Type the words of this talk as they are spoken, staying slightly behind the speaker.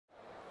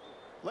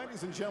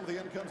Ladies and gentlemen,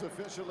 the end comes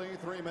officially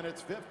 3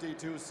 minutes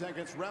 52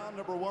 seconds. Round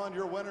number one,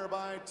 your winner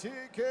by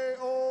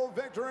TKO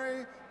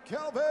victory,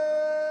 Kelvin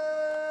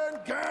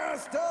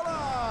Gastelum.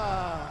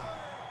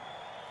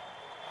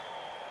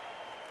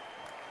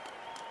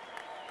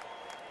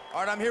 All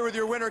right, I'm here with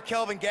your winner,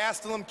 Kelvin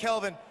Gastelum.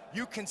 Kelvin,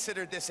 you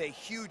considered this a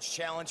huge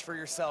challenge for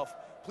yourself.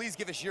 Please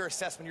give us your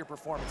assessment of your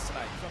performance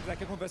tonight. Estamos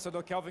aqui com o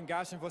vencedor Kelvin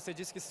Gastelum. Você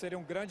disse que seria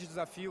um grande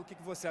desafio. O que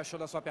você achou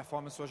da sua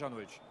performance hoje à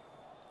noite?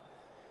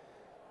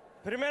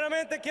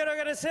 Primeiramente, quero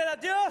agradecer a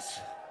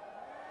Deus.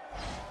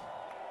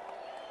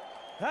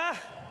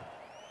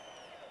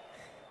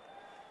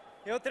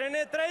 Eu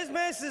treinei 3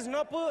 meses,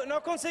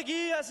 não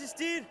consegui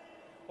assistir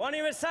o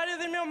aniversário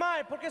de minha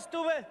mãe, porque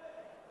estive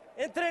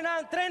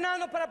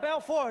treinando para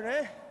Belfort,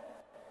 né?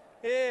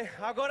 E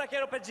agora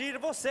quero pedir a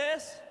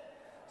vocês,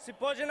 se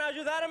podem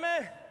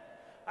ajudar-me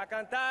a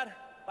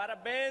cantar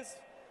parabéns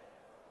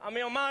a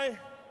minha mãe.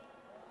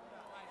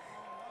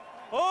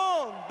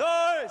 1,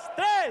 2,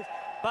 3.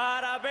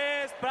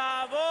 Parabéns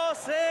pra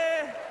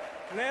você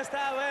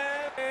nesta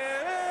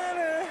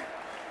vez,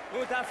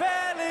 muita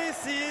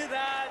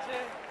felicidade.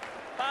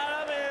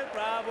 Parabéns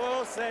pra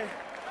você.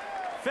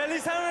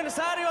 Feliz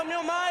aniversário a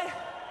minha mãe.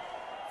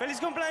 Feliz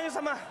cumpleaños,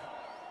 amor.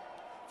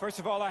 First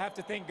of all, I have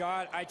to thank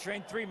God. I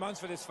trained 3 months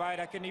for this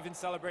fight. I couldn't even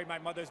celebrate my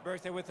mother's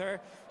birthday with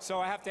her.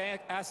 So I have to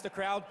ask the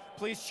crowd,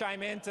 please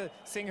chime in to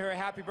sing her a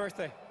happy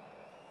birthday.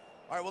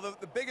 All right, well,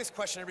 the biggest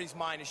question in everybody's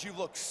mind is you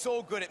look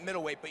so good at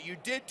middleweight, but you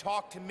did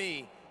talk to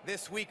me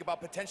this week about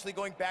potentially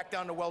going back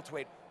down to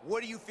welterweight.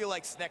 What do you feel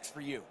like's next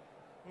for you?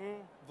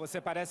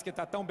 Você parece que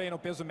está tão bem no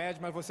peso médio,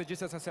 mas você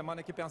disse essa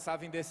semana que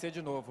pensava em descer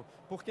de novo.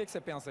 Por que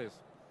você pensa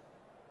isso?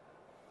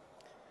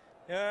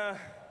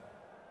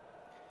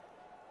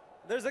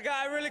 There's a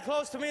guy really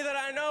close to me that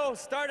I know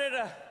started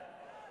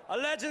a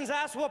Legends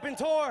ass-whooping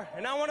tour,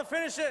 and I want to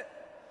finish it.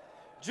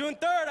 June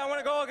 3rd, I want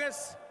to go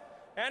against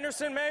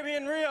Anderson, maybe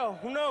in Rio,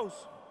 who knows?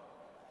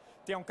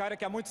 Tem um cara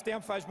que há muito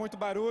tempo faz muito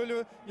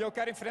barulho e eu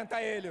quero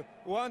enfrentar ele.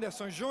 O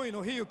Anderson, junho, no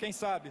Rio, quem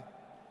sabe?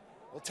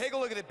 Well, take a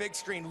look at the big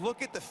screen.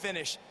 Look at the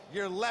finish.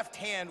 Your left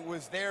hand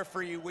was there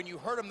for you. When you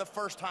hurt him the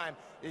first time,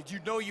 you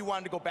know you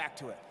wanted to go back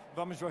to it.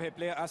 Vamos ver o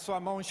replay. A sua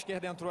mão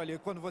esquerda entrou ali.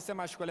 Quando você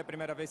machucou ele a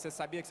primeira vez, você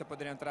sabia que você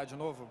poderia entrar de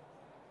novo?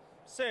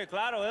 Sim,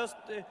 claro. Eu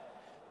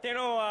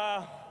tenho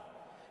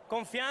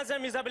confiança em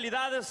minhas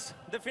habilidades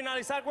de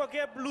finalizar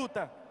qualquer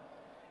luta.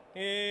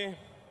 E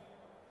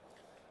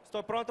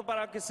estou pronto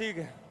para o que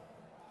siga.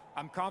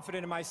 I'm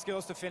confident in my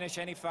skills to finish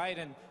any fight,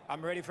 and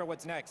I'm ready for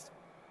what's next.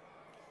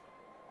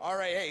 All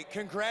right, hey,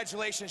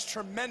 congratulations.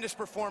 Tremendous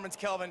performance,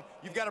 Kelvin.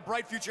 You've got a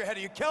bright future ahead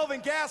of you.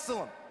 Kelvin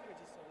Gastelum.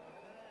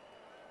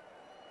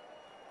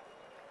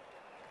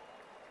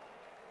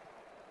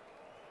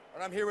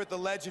 And I'm here with the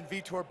legend,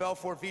 Vitor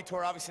Belfort.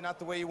 Vitor, obviously not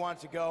the way you want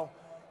it to go.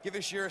 Give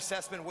us your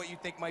assessment of what you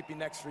think might be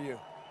next for you.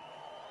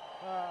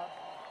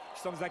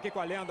 Estamos aqui com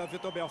a lenda,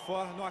 Vitor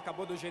Belfort. Não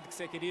acabou do jeito que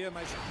você queria,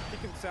 mas o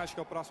que você acha que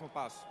é o próximo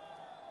passo?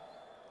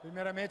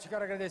 Primeiramente,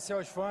 quero agradecer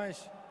aos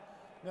fãs,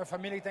 minha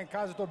família que está em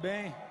casa, estou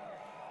bem.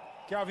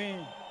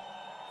 Kelvin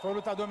foi o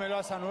lutador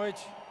melhor essa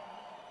noite,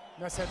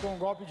 me acertou um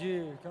golpe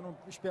que eu não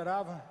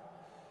esperava.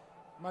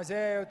 Mas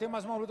eu tenho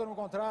mais uma luta no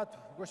contrato,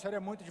 gostaria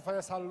muito de fazer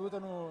essa luta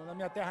na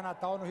minha terra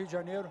natal, no Rio de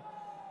Janeiro.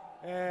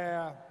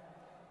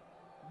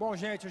 Bom,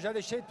 gente, eu já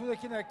deixei tudo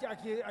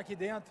aqui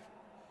dentro.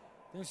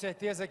 Tenho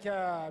certeza que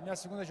a minha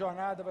segunda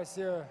jornada vai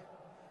ser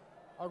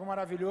algo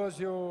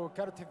maravilhoso. Eu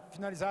quero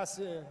finalizar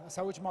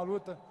essa última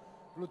luta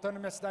lutando na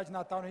minha cidade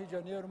natal, no Rio de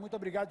Janeiro. Muito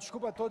obrigado.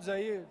 Desculpa a todos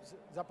aí,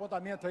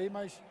 desapontamento aí,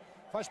 mas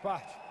faz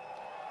parte.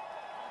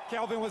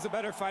 Kelvin was a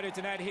better fighter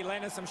tonight. He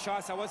landed some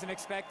shots I wasn't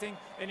expecting.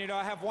 And, you know,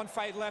 I have one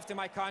fight left in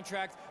my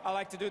contract. I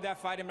like to do that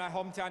fight in my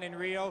hometown in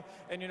Rio.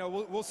 And, you know,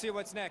 we'll see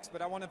what's next,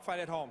 but I want to fight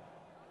at home.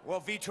 Well,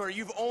 Vitor,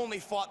 you've only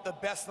fought the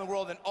best in the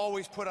world and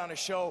always put on a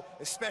show,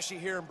 especially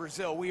here in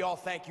Brazil. We all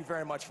thank you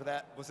very much for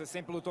that. Você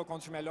sempre lutou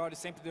contra os melhores,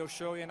 sempre deu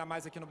show, e ainda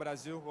mais aqui no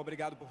Brasil.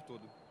 Obrigado por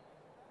tudo.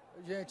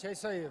 Gente, é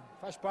isso aí,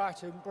 faz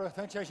parte. O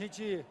importante é a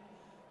gente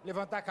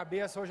levantar a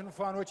cabeça. Hoje não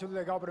foi uma noite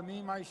legal para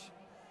mim, mas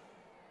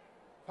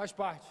faz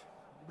parte.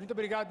 Muito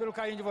obrigado pelo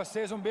carinho de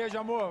vocês. Um beijo,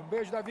 amor. Um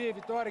beijo, Davi,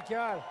 Vitória,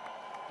 Kiara.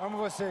 Amo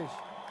vocês.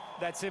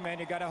 That's it, man.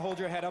 You gotta hold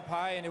your head up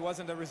high, and it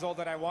wasn't the result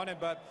that I wanted,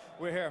 but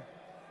we're here.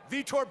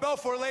 Vitor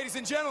Belfort, ladies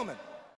and gentlemen.